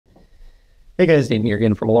Hey guys, Dan here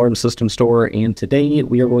again from Alarm System Store, and today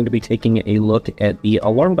we are going to be taking a look at the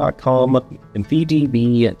Alarm.com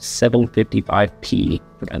VDB755P.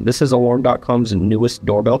 And this is Alarm.com's newest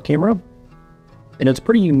doorbell camera, and it's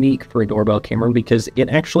pretty unique for a doorbell camera because it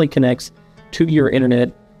actually connects to your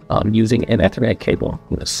internet using an Ethernet cable.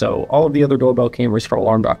 So all of the other doorbell cameras for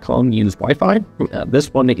Alarm.com use Wi-Fi.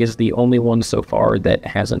 This one is the only one so far that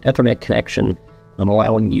has an Ethernet connection,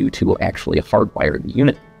 allowing you to actually hardwire the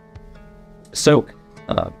unit. So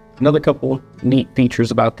another couple neat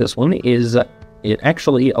features about this one is it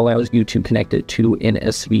actually allows you to connect it to an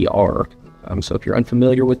SVR. So if you're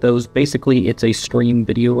unfamiliar with those, basically it's a stream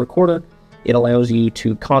video recorder. It allows you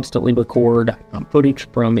to constantly record footage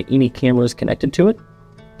from any cameras connected to it.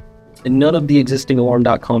 And none of the existing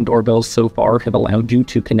Alarm.com doorbells so far have allowed you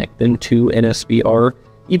to connect them to an SVR,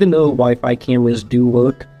 even though Wi-Fi cameras do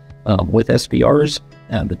work with SVRs.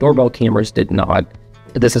 The doorbell cameras did not.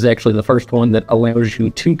 This is actually the first one that allows you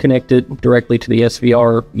to connect it directly to the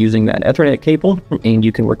SVR using that Ethernet cable, and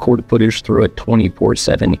you can record footage through it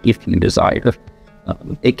 24/7 if you desire.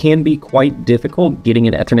 It can be quite difficult getting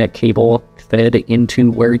an Ethernet cable fed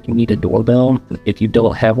into where you need a doorbell if you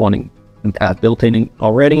don't have one built in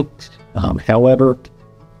already. However,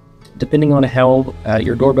 depending on how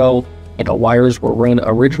your doorbell and wires were run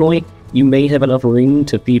originally, you may have enough room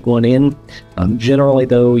to feed one in. Generally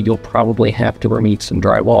though, you'll probably have to remove some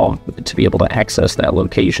drywall to be able to access that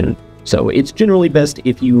location. So it's generally best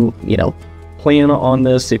if you plan on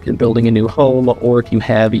this, if you're building a new home, or if you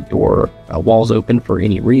have your walls open for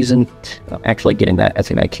any reason, actually getting that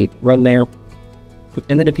Ethernet cable run there.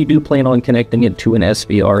 And then if you do plan on connecting it to an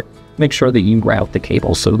SVR, make sure that you route the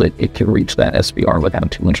cable so that it can reach that SVR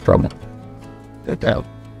without too much trouble.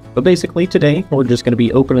 But basically today, we're just going to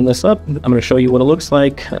be opening this up. I'm going to show you what it looks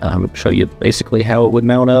like, show you basically how it would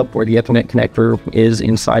mount up, where the Ethernet connector is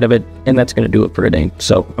inside of it, and that's going to do it for today.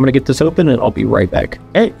 So I'm going to get this open and I'll be right back.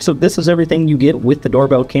 Hey, so this is everything you get with the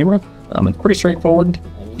doorbell camera. It's pretty straightforward.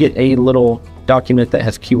 You get a little document that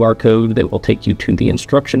has QR code that will take you to the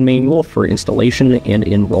instruction manual for installation and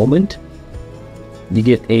enrollment. You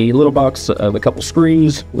get a little box of a couple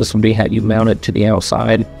screws. This will be how you mount it to the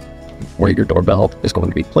outside where your doorbell is going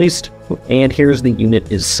to be placed. And here's the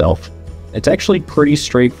unit itself. It's actually pretty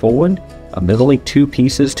straightforward. There's only two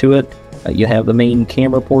pieces to it. You have the main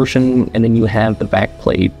camera portion, and then you have the back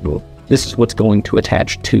plate. This is what's going to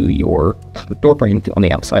attach to your door frame on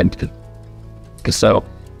the outside. So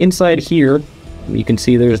inside here, you can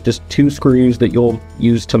see there's just two screws that you'll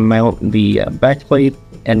use to mount the back plate,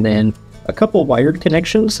 and then a couple wired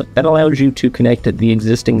connections that allows you to connect the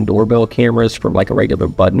existing doorbell cameras from like a regular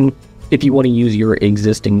button if you want to use your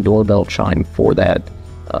existing doorbell chime for that.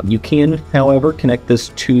 You can, however, connect this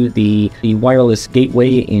to the wireless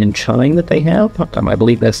gateway and chime that they have. I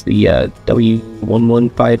believe that's the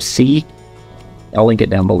W115C. I'll link it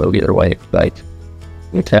down below either way, but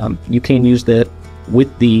you can use that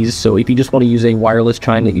with these. So if you just want to use a wireless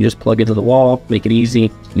chime that you just plug into the wall, make it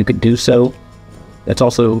easy, you could do so. That's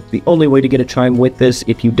also the only way to get a chime with this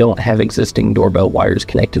if you don't have existing doorbell wires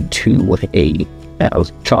connected to a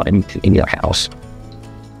chime in your house.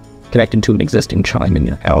 Connected to an existing chime in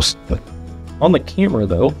your house. On the camera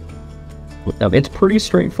though, it's pretty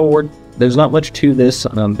straightforward. There's not much to this.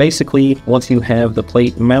 Basically, once you have the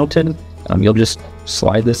plate mounted, you'll just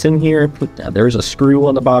slide this in here. There's a screw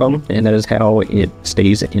on the bottom, and that is how it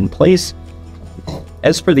stays in place.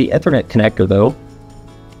 As for the Ethernet connector though,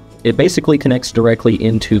 it basically connects directly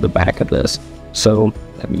into the back of this. So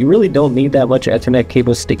you really don't need that much Ethernet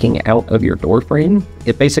cable sticking out of your door frame.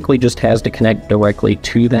 It basically just has to connect directly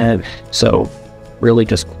to that. So really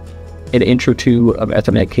just an inch or two of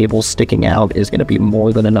Ethernet cable sticking out is going to be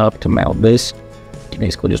more than enough to mount this. You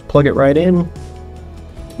basically just plug it right in,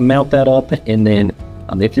 mount that up, and then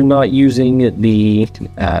if you're not using the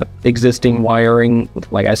existing wiring,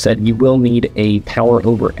 like I said, you will need a power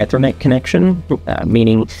over Ethernet connection,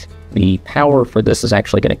 meaning the power for this is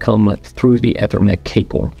actually going to come through the Ethernet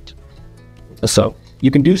cable. So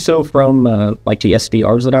you can do so from like the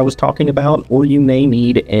SVRs that I was talking about, or you may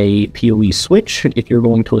need a PoE switch if you're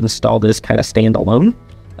going to install this kind of standalone.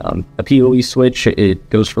 A PoE switch, it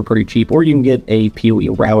goes for pretty cheap, or you can get a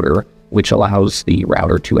PoE router, which allows the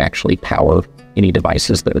router to actually power any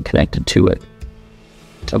devices that are connected to it.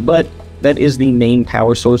 But that is the main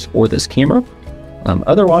power source for this camera.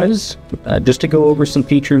 Otherwise, just to go over some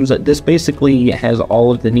features, this basically has all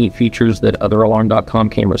of the neat features that other Alarm.com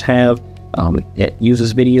cameras have. It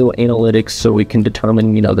uses video analytics, so it can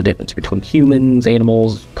determine, the difference between humans,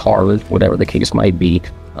 animals, cars, whatever the case might be.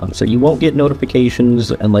 So you won't get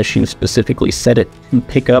notifications unless you specifically set it to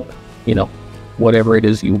pick up, whatever it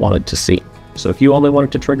is you wanted to see. So if you only want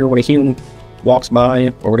it to trigger when a human walks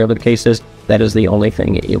by or whatever the case is, that is the only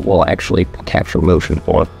thing it will actually capture motion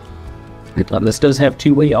for. This does have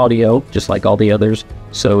two-way audio, just like all the others,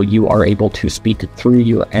 so you are able to speak through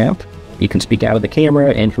your app. You can speak out of the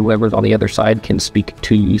camera, and whoever's on the other side can speak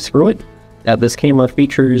to you through it. This camera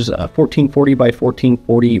features 1440 by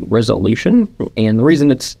 1440 resolution, and the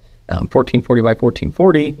reason it's 1440 by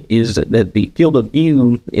 1440 is that the field of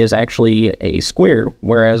view is actually a square,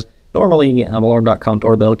 whereas normally Alarm.com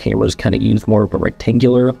doorbell cameras kind of use more of a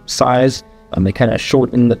rectangular size. They kind of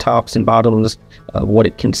shorten the tops and bottoms of what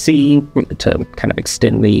it can see to kind of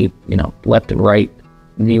extend the left and right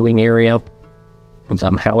viewing area.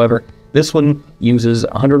 However, this one uses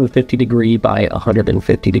 150 degree by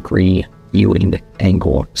 150 degree viewing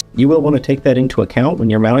angle. You will want to take that into account when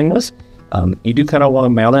you're mounting this. You do kind of want to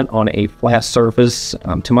mount it on a flat surface.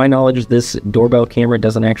 To my knowledge, this doorbell camera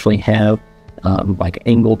doesn't actually have like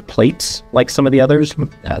angled plates like some of the others.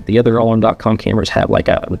 The other Alarm.com cameras have like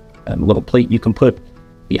a little plate you can put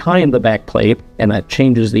behind the back plate, and that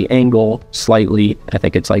changes the angle slightly. I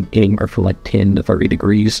think it's like anywhere from like 10 to 30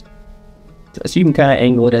 degrees. So you can kind of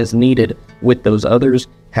angle it as needed with those others.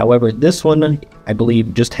 However, this one, I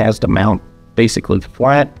believe, just has to mount basically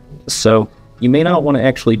flat. So you may not want to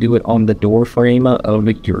actually do it on the door frame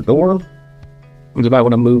of your door. You might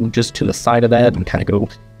want to move just to the side of that and kind of go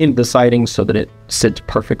into the siding so that it sits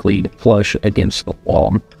perfectly flush against the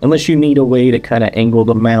wall. Unless you need a way to kind of angle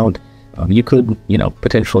the mount, you could,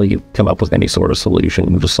 potentially come up with any sort of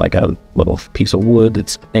solution, just like a little piece of wood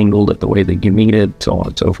that's angled at the way that you need it, so on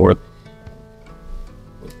and so forth.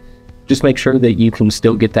 Just make sure that you can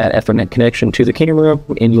still get that Ethernet connection to the camera,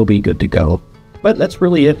 and you'll be good to go. But that's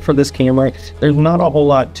really it for this camera. There's not a whole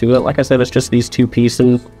lot to it. Like I said, it's just these two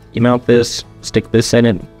pieces. You mount this, stick this in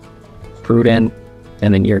it, screw it in,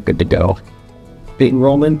 and then you're good to go. The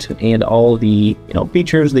enrollment and all the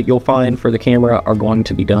features that you'll find for the camera are going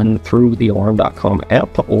to be done through the Alarm.com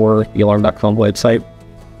app or the Alarm.com website.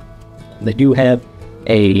 They do have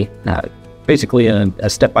a basically a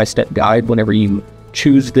step-by-step guide whenever you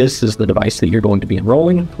choose this as the device that you're going to be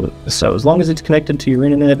enrolling. So as long as it's connected to your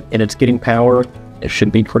internet and it's getting power, it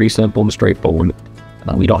should be pretty simple and straightforward.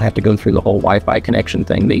 We don't have to go through the whole Wi-Fi connection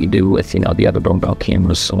thing that you do with the other doorbell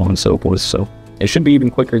cameras, so on and so forth. So it should be even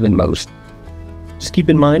quicker than most. Just keep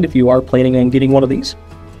in mind if you are planning on getting one of these.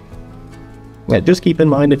 Just keep in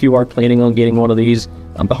mind if you are planning on getting one of these,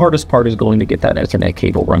 the hardest part is going to get that Ethernet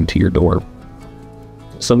cable run to your door.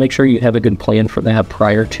 So make sure you have a good plan for that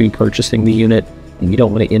prior to purchasing the unit. And you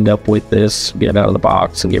don't want to end up with this, get it out of the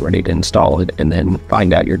box and get ready to install it, and then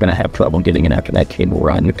find out you're going to have trouble getting an Ethernet cable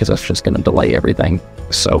run, because that's just going to delay everything.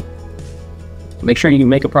 So make sure you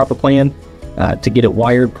make a proper plan to get it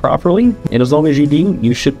wired properly, and as long as you do,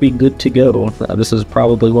 you should be good to go. This is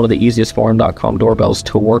probably one of the easiest Alarm.com doorbells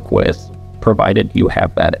to work with, provided you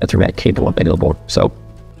have that Ethernet cable available. So,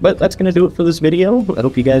 but that's going to do it for this video. I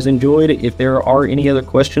hope you guys enjoyed. If there are any other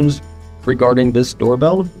questions regarding this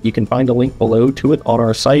doorbell, you can find a link below to it on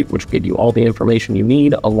our site, which will give you all the information you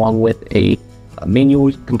need, along with a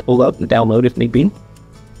manual you can pull up and download if need be.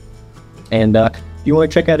 And if you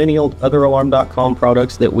want to check out any other Alarm.com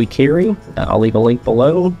products that we carry, I'll leave a link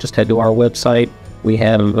below. Just head to our website. We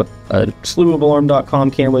have a slew of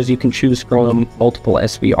Alarm.com cameras you can choose from, multiple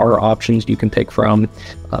SVR options you can pick from,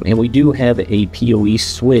 and we do have a PoE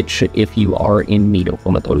switch if you are in need of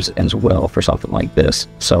one of those as well for something like this.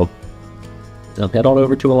 So head on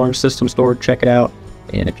over to Alarm System Store, check it out,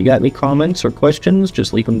 and if you got any comments or questions,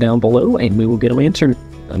 just leave them down below and we will get them answered.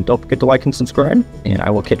 And don't forget to like and subscribe, and I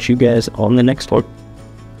will catch you guys on the next one.